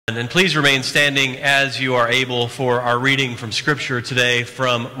And please remain standing as you are able for our reading from Scripture today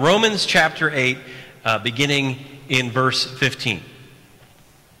from Romans chapter 8, beginning in verse 15.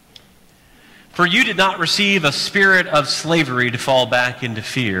 For you did not receive a spirit of slavery to fall back into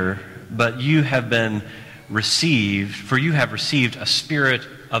fear, but you have received a spirit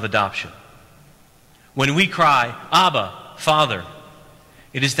of adoption. When we cry, Abba, Father,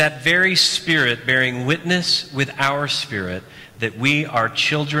 it is that very Spirit bearing witness with our spirit that we are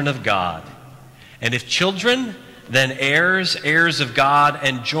children of God. And if children, then heirs, heirs of God,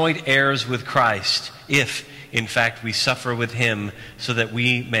 and joint heirs with Christ, if, in fact, we suffer with him, so that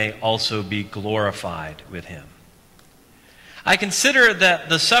we may also be glorified with him. I consider that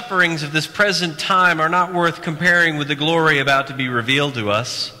the sufferings of this present time are not worth comparing with the glory about to be revealed to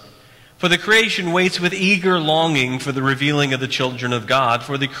us. For the creation waits with eager longing for the revealing of the children of God.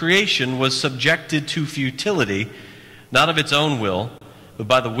 For the creation was subjected to futility, not of its own will, but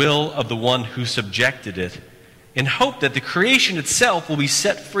by the will of the one who subjected it, in hope that the creation itself will be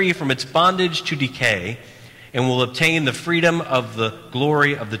set free from its bondage to decay and will obtain the freedom of the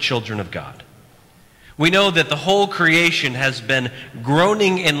glory of the children of God. We know that the whole creation has been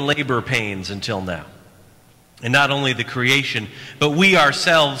groaning in labor pains until now. And not only the creation, but we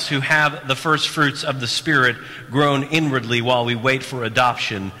ourselves who have the first fruits of the Spirit groan inwardly while we wait for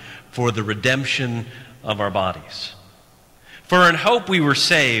adoption, for the redemption of our bodies. For in hope we were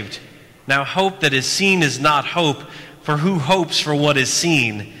saved. Now hope that is seen is not hope, for who hopes for what is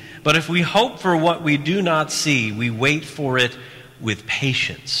seen? But if we hope for what we do not see, we wait for it with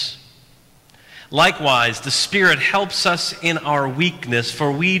patience. Likewise, the Spirit helps us in our weakness,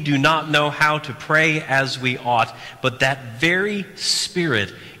 for we do not know how to pray as we ought, but that very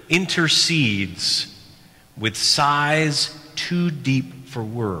Spirit intercedes with sighs too deep for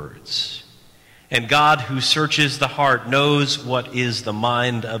words. And God, who searches the heart, knows what is the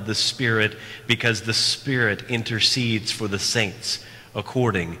mind of the Spirit, because the Spirit intercedes for the saints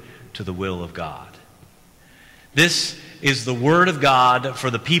according to the will of God. This is the word of God for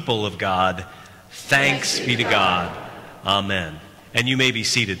the people of God. Thanks be to God. Amen. And you may be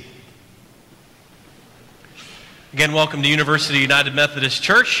seated. Again, welcome to University United Methodist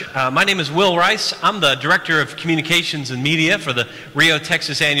Church. My name is Will Rice. I'm the Director of Communications and Media for the Rio,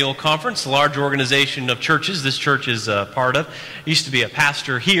 Texas Annual Conference, a large organization of churches this church is part of. I used to be a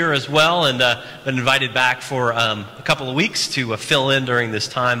pastor here as well, and been invited back for a couple of weeks to fill in during this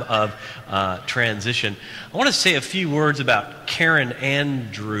time of transition. I want to say a few words about Karen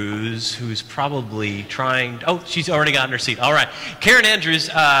Andrews, who's probably trying... Oh, she's already gotten her seat. All right. Karen Andrews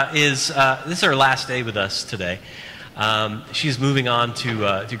this is her last day with us today. She's moving on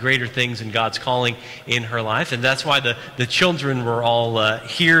to greater things in God's calling in her life, and that's why the children were all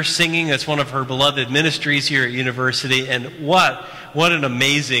here singing. That's one of her beloved ministries here at University, and what an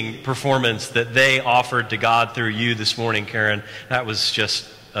amazing performance that they offered to God through you this morning, Karen. That was just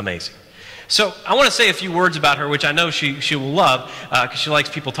amazing. So I want to say a few words about her, which I know she will love, because she likes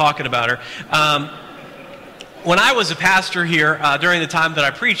people talking about her. When I was a pastor here, during the time that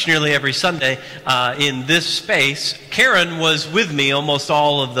I preached nearly every Sunday in this space, Karen was with me almost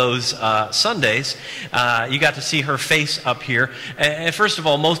all of those Sundays. You got to see her face up here. And first of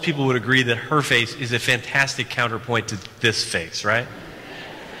all, most people would agree that her face is a fantastic counterpoint to this face, right?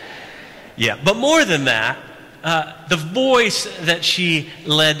 Yeah, but more than that, the voice that she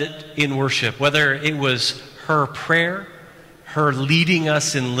led in worship, whether it was her prayer, her leading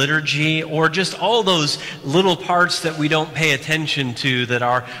us in liturgy, or just all those little parts that we don't pay attention to that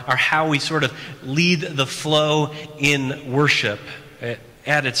are how we sort of lead the flow in worship. It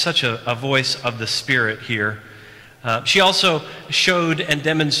added such a voice of the Spirit here. She also showed and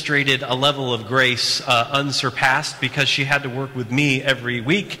demonstrated a level of grace unsurpassed, because she had to work with me every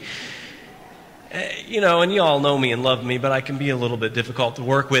week. You know, and you all know me and love me, but I can be a little bit difficult to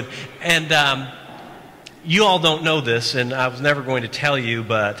work with. And you all don't know this, and I was never going to tell you,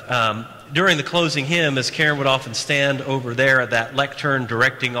 but during the closing hymn, as Karen would often stand over there at that lectern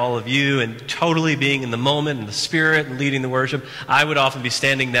directing all of you and totally being in the moment and the Spirit and leading the worship, I would often be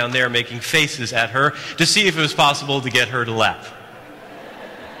standing down there making faces at her to see if it was possible to get her to laugh.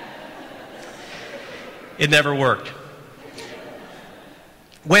 It never worked.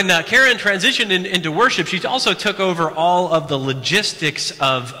 When Karen transitioned into worship, she also took over all of the logistics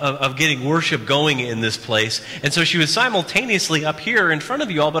of getting worship going in this place. And so she was simultaneously up here in front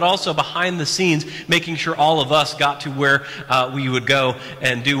of you all, but also behind the scenes, making sure all of us got to where we would go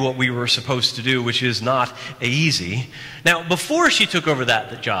and do what we were supposed to do, which is not easy. Now, before she took over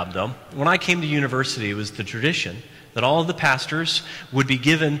that job, though, when I came to university, it was the tradition that all of the pastors would be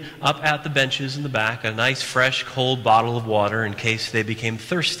given up at the benches in the back a nice, fresh, cold bottle of water in case they became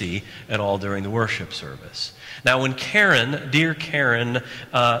thirsty at all during the worship service. Now, when dear Karen,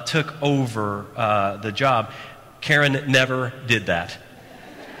 took over the job, Karen never did that.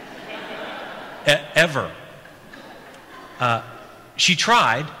 Ever. She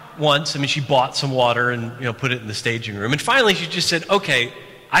tried once. I mean, she bought some water and put it in the staging room. And finally, she just said, "Okay,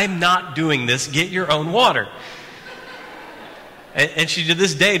 I'm not doing this. Get your own water." And she, to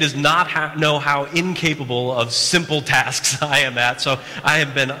this day, does not know how incapable of simple tasks I am at. So I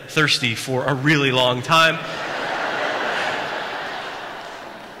have been thirsty for a really long time.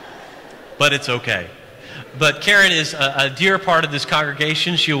 But it's okay. But Karen is a dear part of this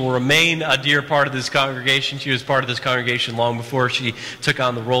congregation. She will remain a dear part of this congregation. She was part of this congregation long before she took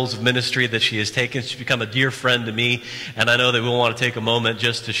on the roles of ministry that she has taken. She's become a dear friend to me, and I know that we'll want to take a moment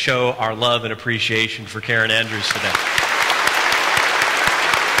just to show our love and appreciation for Karen Andrews today.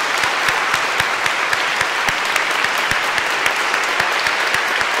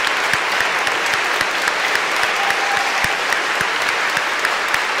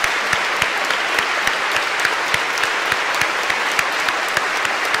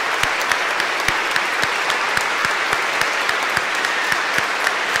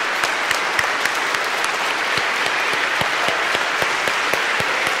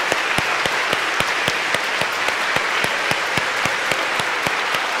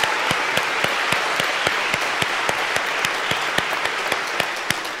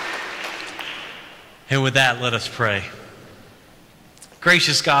 And with that, let us pray.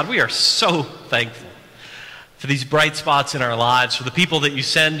 Gracious God, we are so thankful for these bright spots in our lives, for the people that you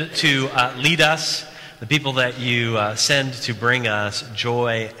send to lead us, the people that you send to bring us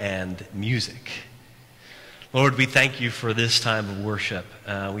joy and music. Lord, we thank you for this time of worship.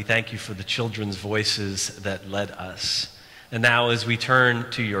 We thank you for the children's voices that led us. And now as we turn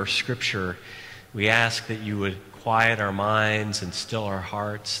to your scripture, we ask that you would quiet our minds and still our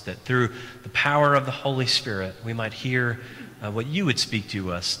hearts, that through the power of the Holy Spirit we might hear what you would speak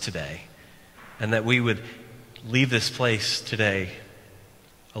to us today, and that we would leave this place today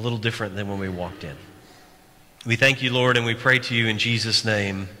a little different than when we walked in. We thank you, Lord, and we pray to you in Jesus'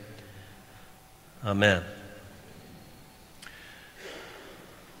 name. Amen.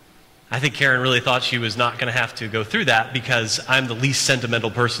 I think Karen really thought she was not going to have to go through that because I'm the least sentimental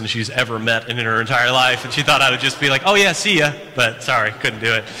person she's ever met in her entire life, and she thought I would just be like, "Oh yeah, see ya," but sorry, couldn't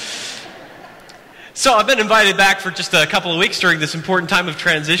do it. So I've been invited back for just a couple of weeks during this important time of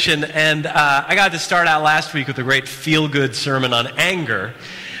transition, and I got to start out last week with a great feel-good sermon on anger.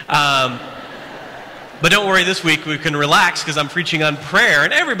 But don't worry, this week we can relax because I'm preaching on prayer,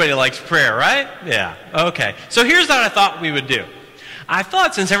 and everybody likes prayer, right? Yeah, okay. So here's what I thought we would do. I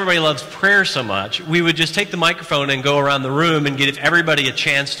thought since everybody loves prayer so much, we would just take the microphone and go around the room and give everybody a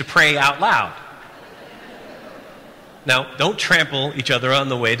chance to pray out loud. Now, don't trample each other on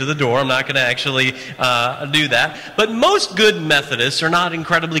the way to the door. I'm not going to actually do that. But most good Methodists are not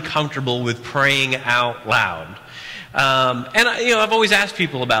incredibly comfortable with praying out loud. And I've always asked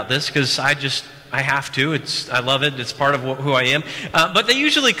people about this because I have to. I love it. It's part of who I am. But they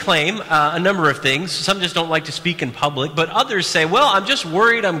usually claim a number of things. Some just don't like to speak in public, but others say, "Well, I'm just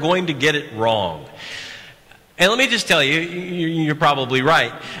worried I'm going to get it wrong." And let me just tell you, you're probably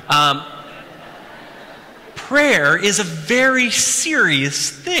right. Prayer is a very serious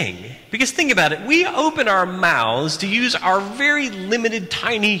thing. Because think about it, we open our mouths to use our very limited,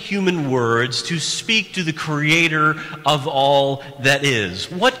 tiny human words to speak to the Creator of all that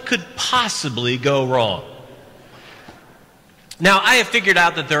is. What could possibly go wrong? Now, I have figured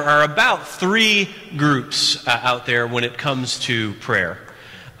out that there are about 3 groups out there when it comes to prayer.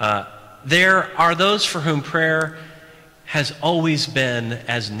 There are those for whom prayer has always been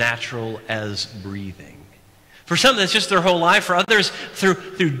as natural as breathing. For some, that's just their whole life. For others,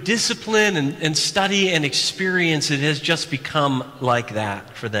 through discipline and study and experience, it has just become like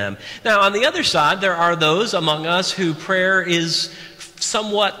that for them. Now, on the other side, there are those among us who prayer is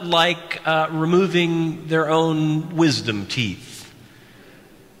somewhat like removing their own wisdom teeth.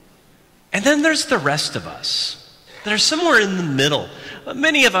 And then there's the rest of us that are somewhere in the middle.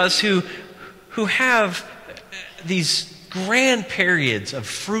 Many of us who have these grand periods of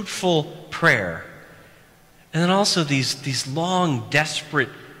fruitful prayer. And then also these long, desperate,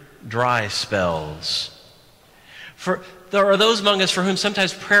 dry spells. There are those among us for whom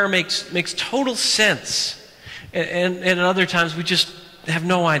sometimes prayer makes total sense. And at other times we just have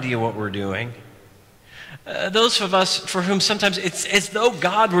no idea what we're doing. Those of us for whom sometimes it's as though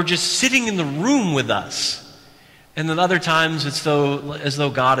God were just sitting in the room with us. And then other times it's as though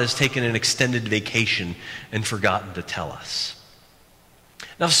God has taken an extended vacation and forgotten to tell us.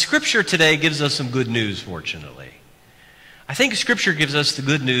 Now, Scripture today gives us some good news, fortunately. I think Scripture gives us the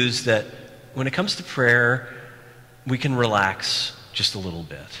good news that when it comes to prayer, we can relax just a little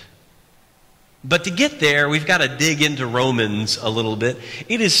bit. But to get there, we've got to dig into Romans a little bit.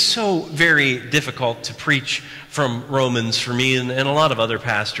 It is so very difficult to preach from Romans for me and a lot of other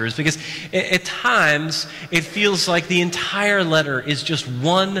pastors, because at times it feels like the entire letter is just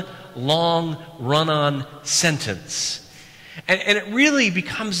one long run-on sentence. And it really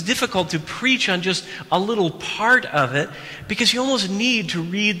becomes difficult to preach on just a little part of it, because you almost need to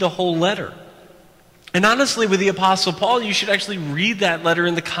read the whole letter. And honestly, with the Apostle Paul, you should actually read that letter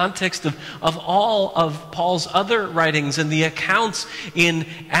in the context of all of Paul's other writings and the accounts in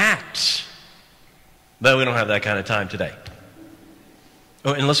Acts. But we don't have that kind of time today.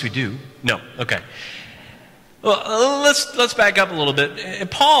 Oh, unless we do. No, okay. Well, let's back up a little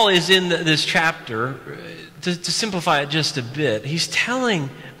bit. Paul is in this chapter, to simplify it just a bit, he's telling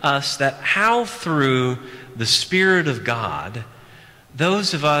us that how through the Spirit of God,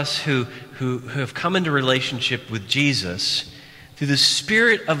 those of us who have come into relationship with Jesus, through the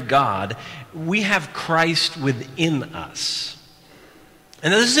Spirit of God, we have Christ within us.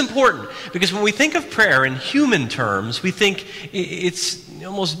 And this is important, because when we think of prayer in human terms, we think it's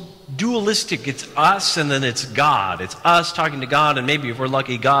almost dualistic. It's us and then it's God. It's us talking to God, and maybe if we're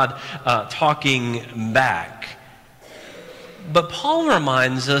lucky, God talking back. But Paul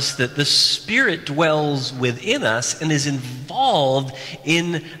reminds us that the Spirit dwells within us and is involved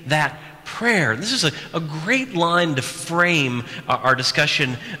in that prayer. This is a great line to frame our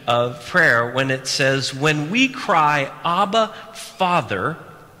discussion of prayer when it says, when we cry, Abba, Father,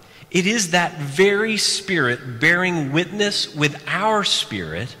 it is that very Spirit bearing witness with our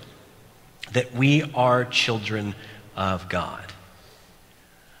spirit that we are children of God.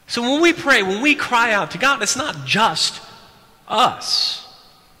 So when we pray, when we cry out to God, it's not just us.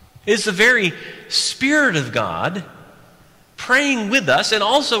 It's the very Spirit of God praying with us and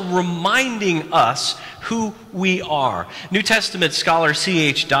also reminding us who we are. New Testament scholar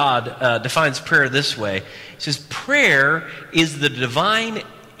C.H. Dodd defines prayer this way. He says, prayer is the divine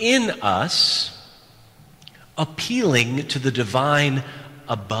in us appealing to the divine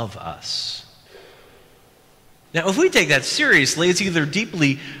above us. Now, if we take that seriously, it's either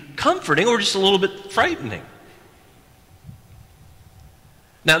deeply comforting or just a little bit frightening.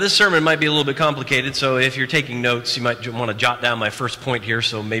 Now, this sermon might be a little bit complicated, so if you're taking notes, you might want to jot down my first point here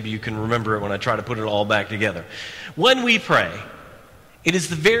so maybe you can remember it when I try to put it all back together. When we pray, it is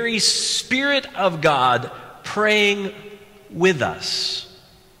the very Spirit of God praying with us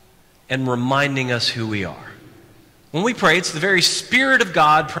and reminding us who we are. When we pray, it's the very Spirit of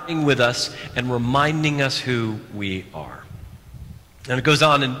God praying with us and reminding us who we are. And it goes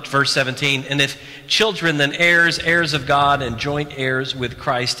on in verse 17, and if children, then heirs, heirs of God, and joint heirs with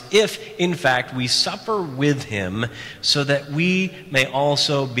Christ, if, in fact, we suffer with him, so that we may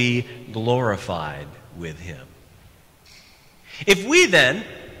also be glorified with him. If we then,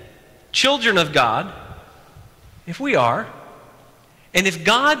 children of God, if we are, and if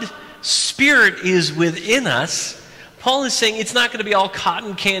God's Spirit is within us, Paul is saying it's not going to be all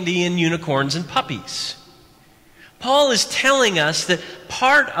cotton candy and unicorns and puppies. Paul is telling us that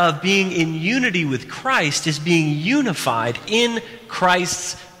part of being in unity with Christ is being unified in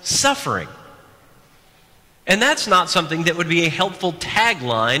Christ's suffering. And that's not something that would be a helpful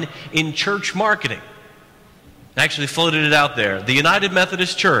tagline in church marketing. I actually floated it out there. The United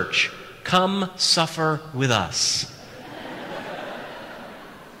Methodist Church, come suffer with us.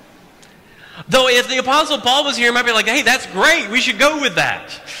 Though if the Apostle Paul was here, he might be like, hey, that's great, we should go with that.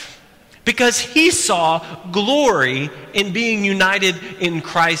 Because he saw glory in being united in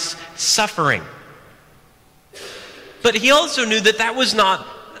Christ's suffering. But he also knew that that was not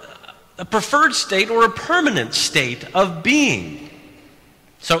a preferred state or a permanent state of being.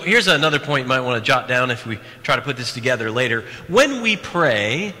 So here's another point you might want to jot down if we try to put this together later. When we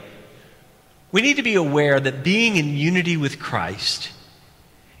pray, we need to be aware that being in unity with Christ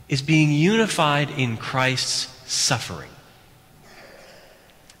is being unified in Christ's suffering.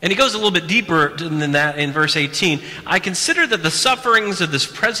 And he goes a little bit deeper than that in verse 18. I consider that the sufferings of this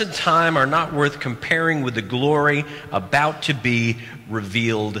present time are not worth comparing with the glory about to be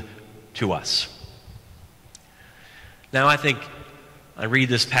revealed to us. Now, I think I read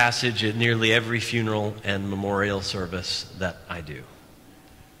this passage at nearly every funeral and memorial service that I do.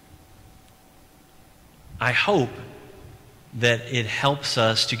 I hope that it helps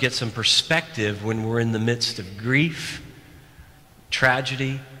us to get some perspective when we're in the midst of grief,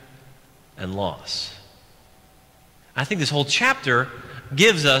 tragedy, and loss. I think this whole chapter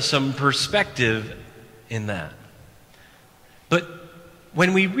gives us some perspective in that. But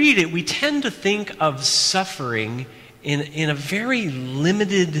when we read it, we tend to think of suffering in a very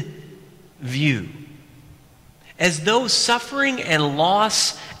limited view, as though suffering and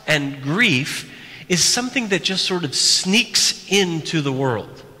loss and grief is something that just sort of sneaks into the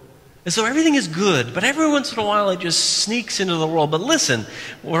world. And so everything is good, but every once in a while it just sneaks into the world. But listen,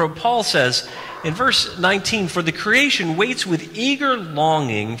 where Paul says in verse 19, "For the creation waits with eager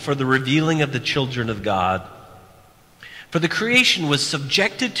longing for the revealing of the children of God. For the creation was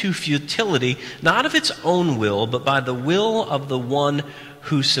subjected to futility, not of its own will, but by the will of the one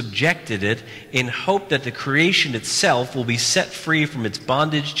who subjected it, in hope that the creation itself will be set free from its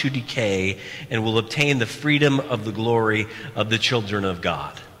bondage to decay and will obtain the freedom of the glory of the children of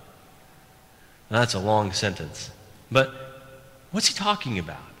God." Now, that's a long sentence. But what's he talking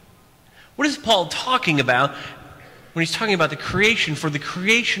about? What is Paul talking about when he's talking about the creation? For the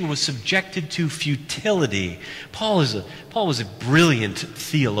creation was subjected to futility. Paul was a brilliant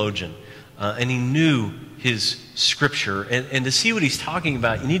theologian, and he knew his scripture. And to see what he's talking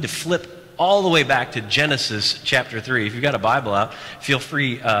about, you need to flip all the way back to Genesis chapter 3. If you've got a Bible out, feel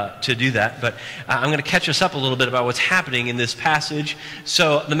free to do that. But I'm going to catch us up a little bit about what's happening in this passage.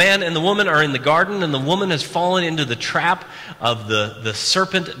 So the man and the woman are in the garden, and the woman has fallen into the trap of the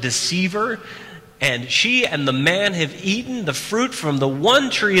serpent deceiver. And she and the man have eaten the fruit from the one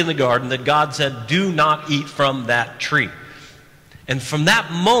tree in the garden that God said, "Do not eat from that tree." And from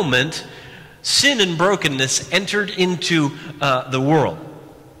that moment, sin and brokenness entered into the world.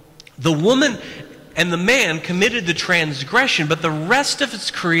 The woman and the man committed the transgression, but the rest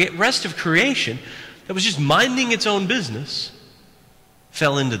of creation that was just minding its own business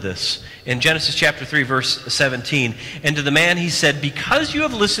fell into this. In Genesis chapter 3, verse 17, "And to the man he said, 'Because you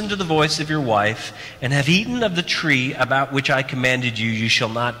have listened to the voice of your wife and have eaten of the tree about which I commanded you, you shall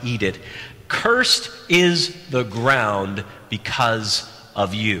not eat it. Cursed is the ground because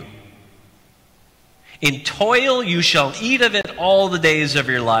of you. In toil you shall eat of it all the days of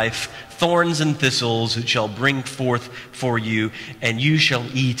your life. Thorns and thistles it shall bring forth for you, and you shall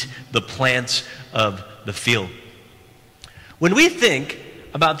eat the plants of the field.'" When we think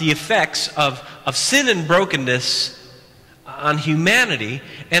about the effects of sin and brokenness on humanity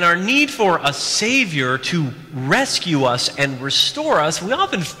and our need for a Savior to rescue us and restore us, we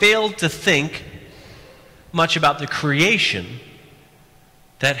often fail to think much about the creation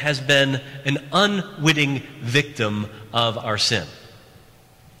that has been an unwitting victim of our sin.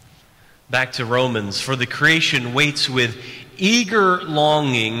 Back to Romans, "For the creation waits with eager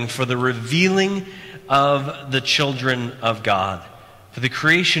longing for the revealing of the children of God. For the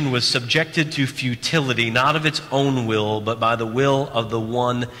creation was subjected to futility, not of its own will, but by the will of the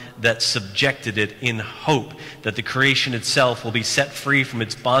one that subjected it, in hope that the creation itself will be set free from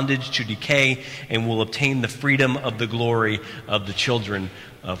its bondage to decay and will obtain the freedom of the glory of the children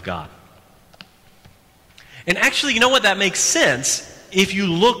of God." And actually, you know what? That makes sense if you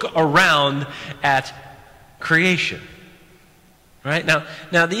look around at creation. Right?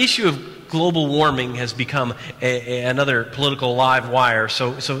 Now the issue of global warming has become another political live wire,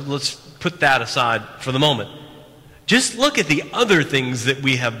 so let's put that aside for the moment. Just look at the other things that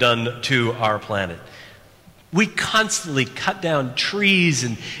we have done to our planet. We constantly cut down trees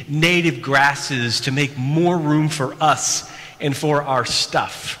and native grasses to make more room for us and for our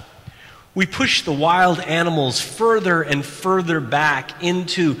stuff. We push the wild animals further and further back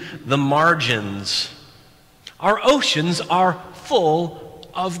into the margins. Our oceans are full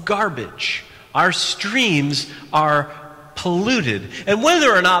of garbage. Our streams are polluted. And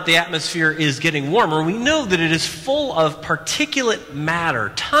whether or not the atmosphere is getting warmer, we know that it is full of particulate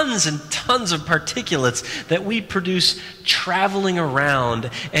matter, tons and tons of particulates that we produce traveling around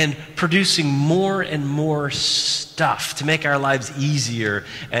and producing more and more stuff to make our lives easier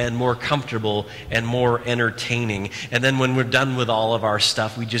and more comfortable and more entertaining. And then when we're done with all of our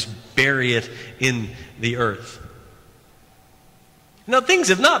stuff, we just bury it in the earth. Now, things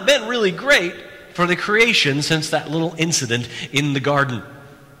have not been really great for the creation since that little incident in the garden.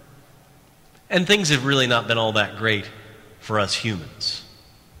 And things have really not been all that great for us humans.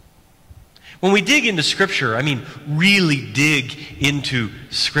 When we dig into Scripture, I mean really dig into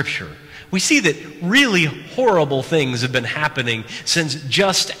Scripture, we see that really horrible things have been happening since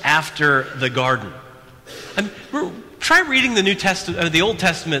just after the garden. Try reading the New Testament, the Old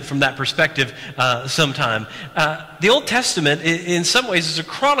Testament from that perspective sometime. The Old Testament, in some ways, is a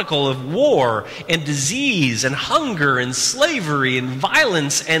chronicle of war and disease and hunger and slavery and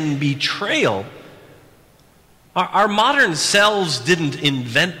violence and betrayal. Our modern selves didn't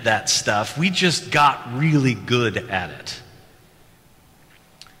invent that stuff. We just got really good at it.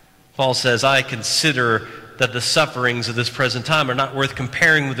 Paul says, I consider that the sufferings of this present time are not worth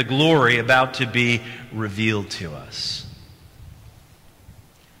comparing with the glory about to be revealed to us.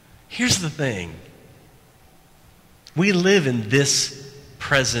 Here's the thing. We live in this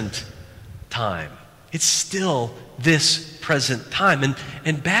present time. It's still this present time.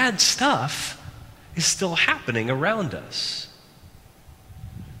 And bad stuff is still happening around us.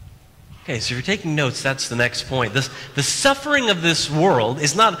 Okay, so if you're taking notes, that's the next point. The suffering of this world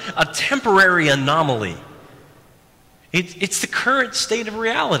is not a temporary anomaly. It's the current state of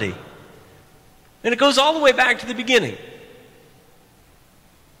reality. And it goes all the way back to the beginning.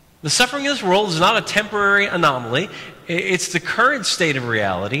 The suffering of this world is not a temporary anomaly. It's the current state of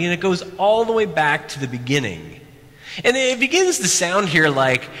reality, and it goes all the way back to the beginning. And it begins to sound here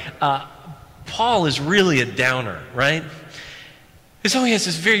like Paul is really a downer, right? So he has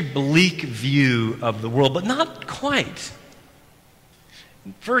this very bleak view of the world, but not quite.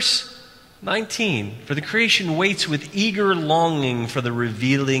 Verse 19, for the creation waits with eager longing for the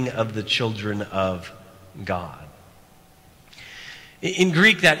revealing of the children of God. In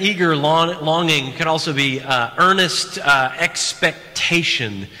Greek, that eager longing could also be earnest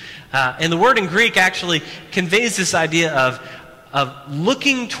expectation. And the word in Greek actually conveys this idea of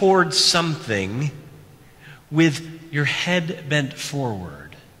looking towards something with your head bent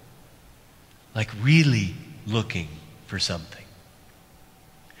forward, like really looking for something.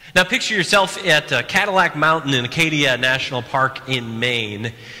 Now picture yourself at Cadillac Mountain in Acadia National Park in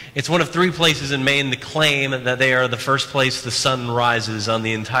Maine. It's one of 3 places in Maine that claim that they are the first place the sun rises on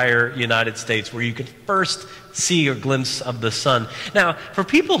the entire United States, where you can first see a glimpse of the sun. Now, for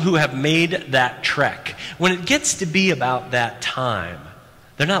people who have made that trek, when it gets to be about that time,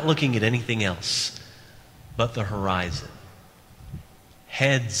 they're not looking at anything else but the horizon.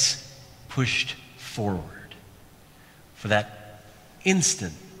 Heads pushed forward for that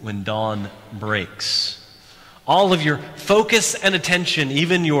instant when dawn breaks. All of your focus and attention,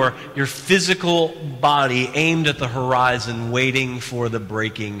 even your physical body, aimed at the horizon, waiting for the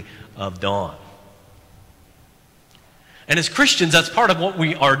breaking of dawn. And as Christians, that's part of what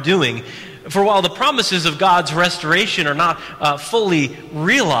we are doing. For while the promises of God's restoration are not fully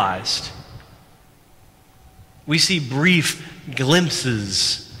realized, we see brief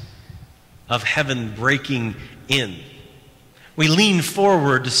glimpses of heaven breaking in. We lean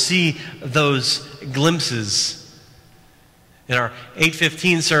forward to see those glimpses. In our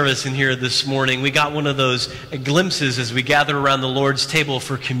 8:15 service in here this morning, we got one of those glimpses as we gather around the Lord's table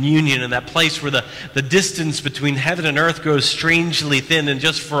for communion, in that place where the distance between heaven and earth grows strangely thin, and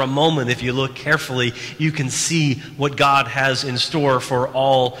just for a moment, if you look carefully, you can see what God has in store for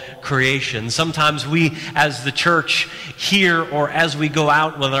all creation. Sometimes we, as the church here, or as we go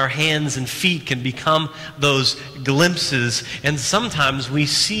out with our hands and feet, can become those glimpses, and sometimes we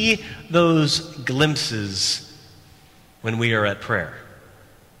see those glimpses when we are at prayer.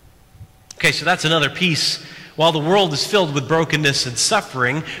 Okay, so that's another piece. While the world is filled with brokenness and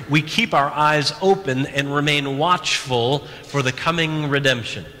suffering, we keep our eyes open and remain watchful for the coming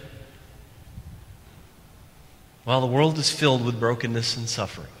redemption. While the world is filled with brokenness and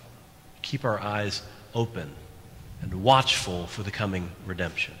suffering, keep our eyes open and watchful for the coming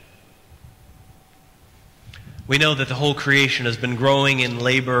redemption. We know that the whole creation has been growing in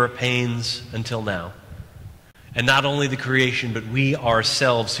labor pains until now. And not only the creation, but we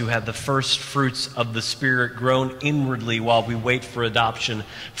ourselves who have the first fruits of the Spirit grown inwardly while we wait for adoption,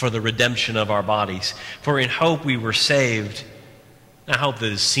 for the redemption of our bodies. For in hope we were saved. Now, hope that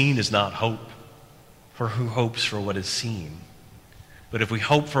is seen is not hope, for who hopes for what is seen? But if we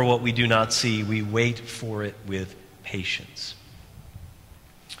hope for what we do not see, we wait for it with patience.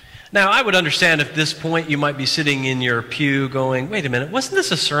 Now, I would understand if at this point you might be sitting in your pew going, wait a minute, wasn't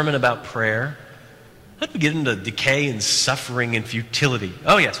this a sermon about prayer? How did we get into decay and suffering and futility?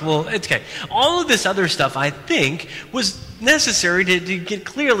 Oh, yes, well, it's okay. All of this other stuff, I think, was necessary to get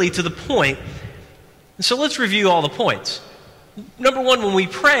clearly to the point. So let's review all the points. Number one, when we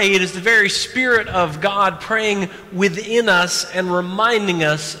pray, it is the very Spirit of God praying within us and reminding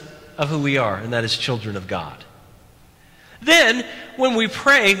us of who we are, and that is children of God. Then, when we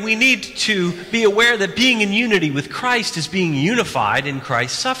pray, we need to be aware that being in unity with Christ is being unified in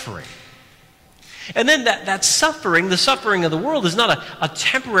Christ's suffering. And then that suffering, the suffering of the world, is not a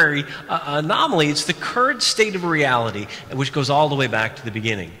temporary anomaly. It's the current state of reality, which goes all the way back to the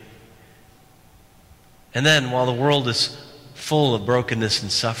beginning. And then, while the world is full of brokenness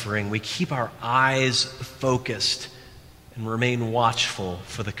and suffering, we keep our eyes focused and remain watchful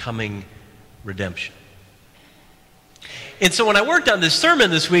for the coming redemption. And so when I worked on this sermon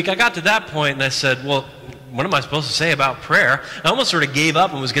this week, I got to that point and I said, well, what am I supposed to say about prayer? I almost sort of gave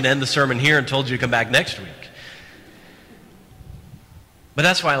up and was going to end the sermon here and told you to come back next week. But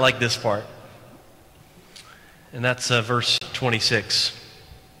that's why I like this part. And that's verse 26.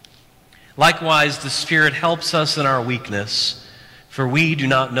 Likewise, the Spirit helps us in our weakness, for we do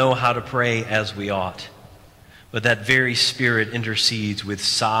not know how to pray as we ought. But that very Spirit intercedes with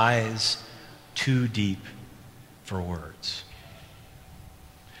sighs too deep for words.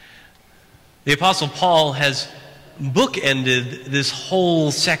 The Apostle Paul has bookended this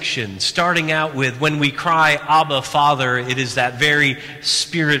whole section, starting out with, when we cry, Abba, Father, it is that very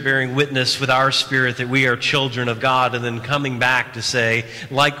Spirit bearing witness with our spirit that we are children of God, and then coming back to say,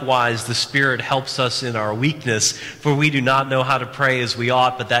 likewise, the Spirit helps us in our weakness, for we do not know how to pray as we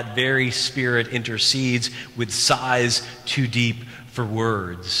ought, but that very Spirit intercedes with sighs too deep for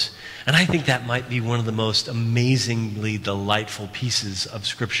words. And I think that might be one of the most amazingly delightful pieces of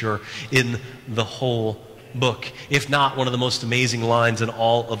Scripture in the whole book, if not one of the most amazing lines in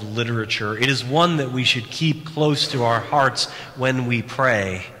all of literature. It is one that we should keep close to our hearts when we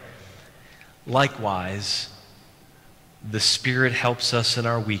pray. Likewise, the Spirit helps us in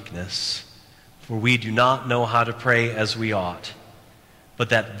our weakness, for we do not know how to pray as we ought, but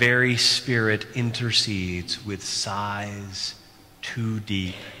that very Spirit intercedes with sighs too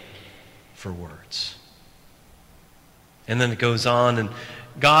deep for words. And then it goes on, and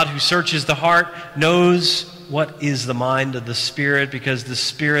God, who searches the heart, knows what is the mind of the Spirit, because the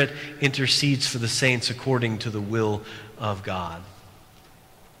Spirit intercedes for the saints according to the will of God.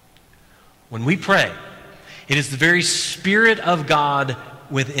 When we pray, it is the very Spirit of God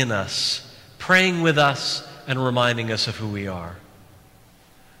within us, praying with us and reminding us of who we are.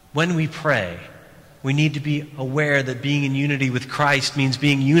 When we pray, we need to be aware that being in unity with Christ means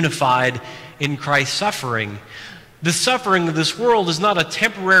being unified in Christ's suffering. The suffering of this world is not a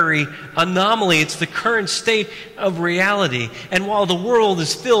temporary anomaly. It's the current state of reality. And while the world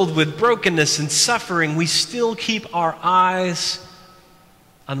is filled with brokenness and suffering, we still keep our eyes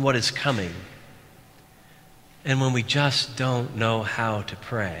on what is coming. And when we just don't know how to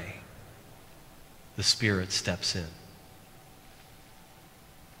pray, the Spirit steps in.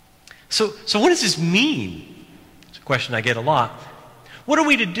 So what does this mean? It's a question I get a lot. What are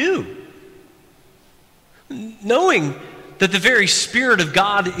we to do? Knowing that the very Spirit of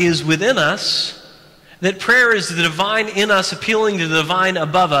God is within us, that prayer is the divine in us appealing to the divine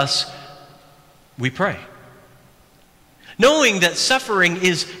above us, we pray. Knowing that suffering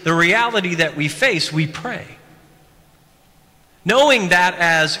is the reality that we face, we pray. Knowing that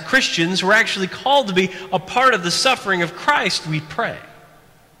as Christians we're actually called to be a part of the suffering of Christ, we pray.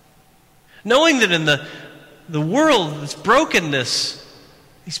 Knowing that in the world, this brokenness,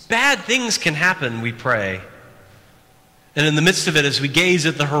 these bad things can happen, we pray. And in the midst of it, as we gaze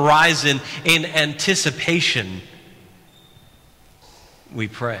at the horizon in anticipation, we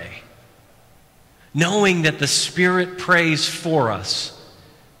pray. Knowing that the Spirit prays for us,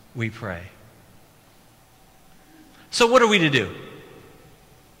 we pray. So what are we to do?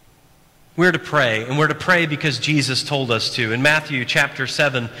 We're to pray, and we're to pray because Jesus told us to. In Matthew chapter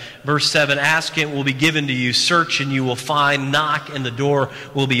 7, verse 7, ask and it will be given to you, search and you will find, knock and the door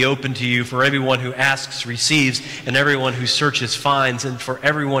will be open to you. For everyone who asks receives, and everyone who searches finds, and for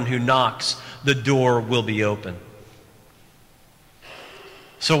everyone who knocks, the door will be open.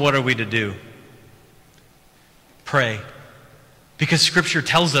 So what are we to do? Pray. Because Scripture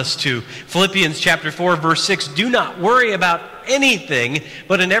tells us to. Philippians chapter 4, verse 6, do not worry about anything,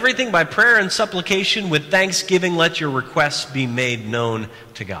 but in everything by prayer and supplication with thanksgiving let your requests be made known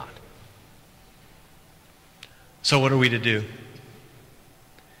to God. So what are we to do?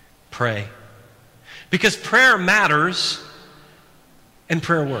 Pray. Because prayer matters and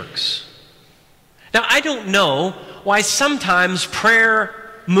prayer works. Now, I don't know why sometimes prayer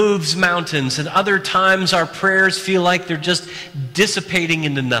moves mountains, and other times our prayers feel like they're just dissipating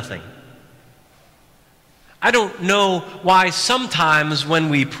into nothing. I don't know why sometimes when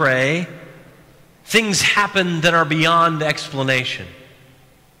we pray, things happen that are beyond explanation.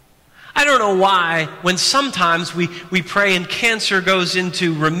 I don't know why when sometimes we pray and cancer goes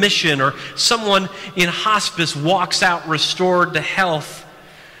into remission, or someone in hospice walks out restored to health,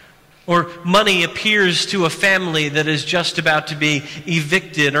 or money appears to a family that is just about to be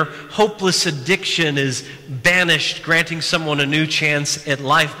evicted, or hopeless addiction is banished, granting someone a new chance at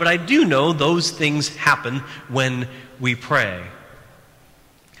life. But I do know those things happen when we pray.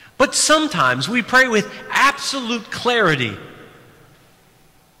 But sometimes we pray with absolute clarity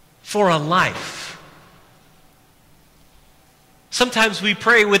for a life. Sometimes we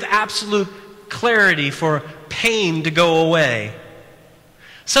pray with absolute clarity for pain to go away.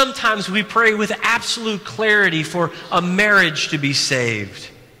 Sometimes we pray with absolute clarity for a marriage to be saved.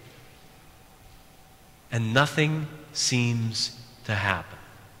 And nothing seems to happen.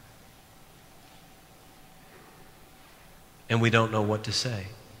 And we don't know what to say.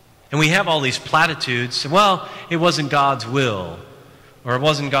 And we have all these platitudes. Well, it wasn't God's will. Or it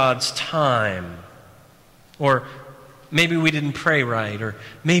wasn't God's time. Or maybe we didn't pray right. Or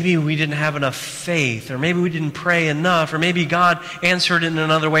maybe we didn't have enough faith. Or maybe we didn't pray enough. Or maybe God answered in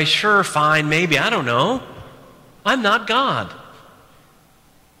another way. Sure, fine, maybe. I don't know. I'm not God.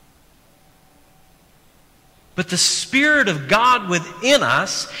 But the Spirit of God within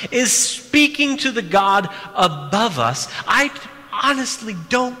us is speaking to the God above us. I honestly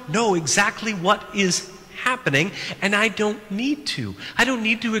don't know exactly what is happening, and I don't need to. I don't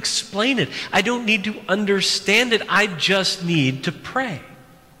need to explain it. I don't need to understand it. I just need to pray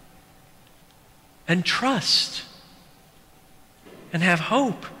and trust and have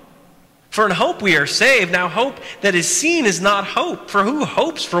hope. For in hope we are saved. Now hope that is seen is not hope. For who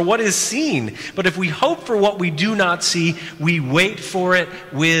hopes for what is seen? But if we hope for what we do not see, we wait for it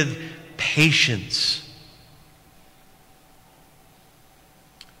with patience.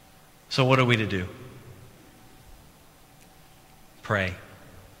 So what are we to do? Pray.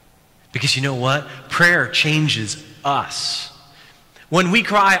 Because you know what? Prayer changes us. When we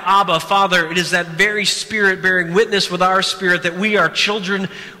cry, Abba, Father, it is that very Spirit bearing witness with our spirit that we are children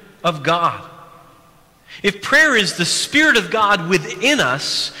of God. If prayer is the Spirit of God within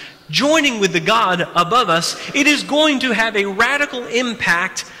us, joining with the God above us, it is going to have a radical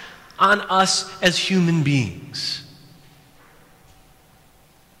impact on us as human beings.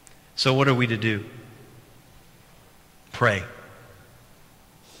 So what are we to do? Pray.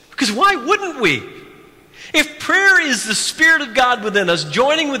 Because why wouldn't we? If prayer is the Spirit of God within us,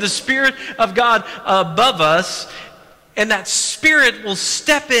 joining with the Spirit of God above us, and that Spirit will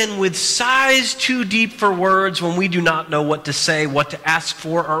step in with sighs too deep for words when we do not know what to say, what to ask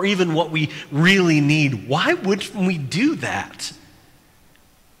for, or even what we really need. Why wouldn't we do that?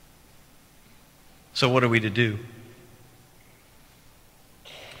 So what are we to do?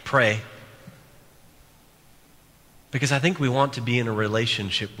 Pray. Because I think we want to be in a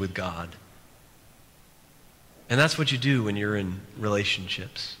relationship with God. And that's what you do when you're in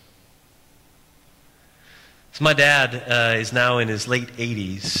relationships. So my dad is now in his late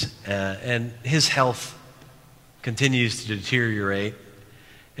 80s, and his health continues to deteriorate,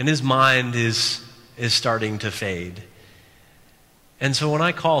 and his mind is starting to fade. And so when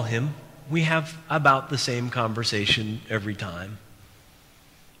I call him, we have about the same conversation every time.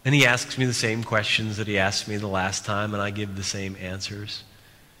 And he asks me the same questions that he asked me the last time, and I give the same answers.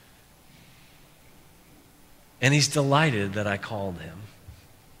 And he's delighted that I called him,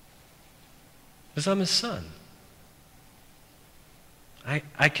 because I'm his son.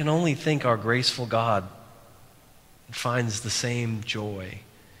 I can only think our graceful God finds the same joy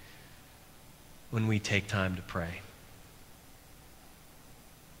when we take time to pray.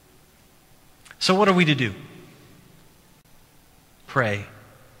 So what are we to do? Pray.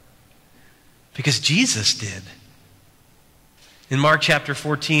 Because Jesus did. In Mark chapter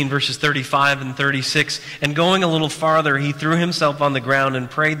 14, verses 35 and 36, and going a little farther, he threw himself on the ground and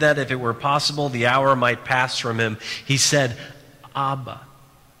prayed that if it were possible, the hour might pass from him. He said, Abba,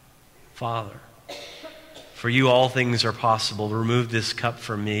 Father, for you all things are possible. Remove this cup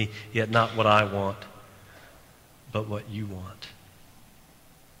from me, yet not what I want, but what you want.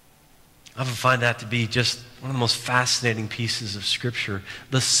 I often find that to be just one of the most fascinating pieces of Scripture.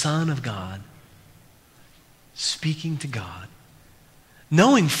 The Son of God speaking to God,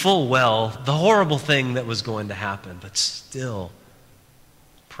 knowing full well the horrible thing that was going to happen, but still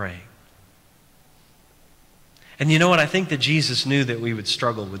praying. And you know what? I think that Jesus knew that we would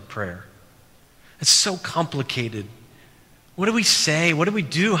struggle with prayer. It's so complicated. What do we say? What do we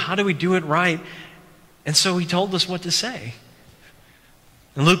do? How do we do it right? And so he told us what to say.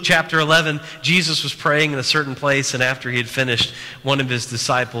 In Luke chapter 11, Jesus was praying in a certain place, and after he had finished, one of his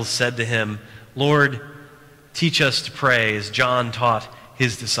disciples said to him, Lord, teach us to pray as John taught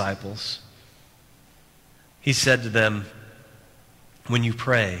his disciples. He said to them, when you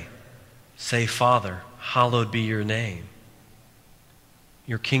pray, say, Father, hallowed be your name.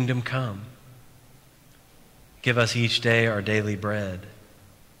 Your kingdom come. Give us each day our daily bread.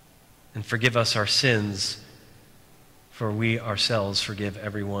 And forgive us our sins, for we ourselves forgive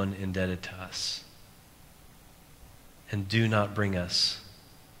everyone indebted to us. And do not bring us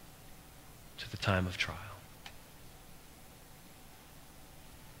to the time of trial.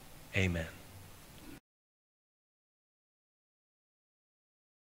 Amen.